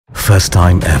first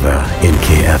time ever in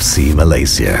KFC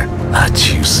Malaysia. A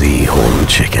juicy whole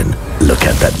chicken. Look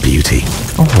at that beauty.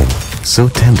 Oh, so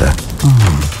tender.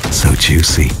 So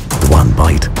juicy. One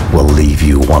bite will leave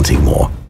you wanting more.